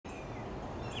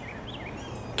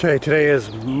Okay, today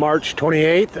is March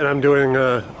 28th and I'm doing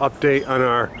an update on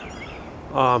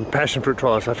our passion fruit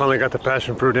trellis. I finally got the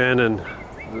passion fruit in and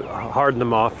hardened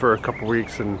them off for a couple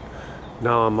weeks, and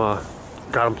now I'm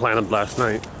got them planted last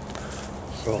night.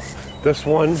 So this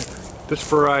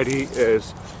variety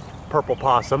is purple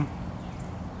possum,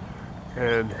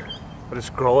 and I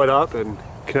just grow it up and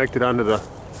connect it onto the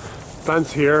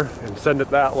fence here and send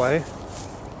it that way.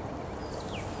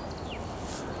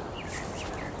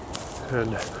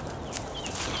 And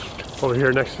over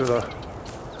here next to the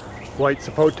white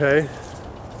sapote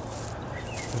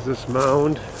is this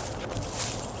mound.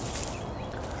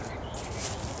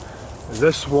 And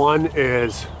this one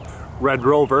is red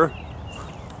Rover,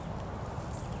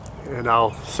 and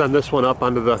I'll send this one up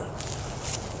onto the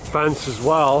fence as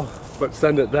well, but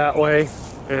send it that way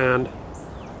and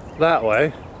that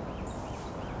way.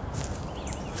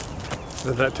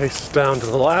 And that takes us down to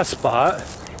the last spot.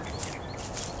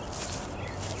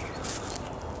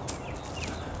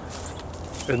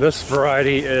 And this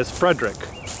variety is Fredrick.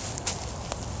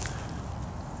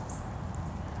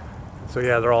 So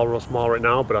yeah, they're all real small right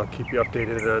now, but I'll keep you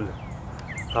updated on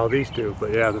how these do.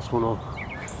 But yeah, this one will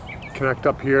connect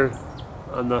up here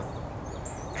on the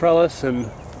trellis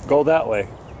and go that way.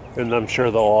 And I'm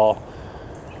sure they'll all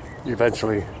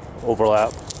eventually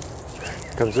overlap.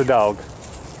 Here comes the dog.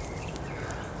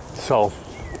 So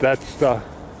that's the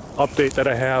update that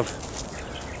I have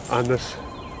on this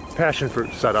passion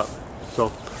fruit setup. So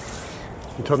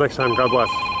until next time, God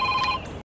bless.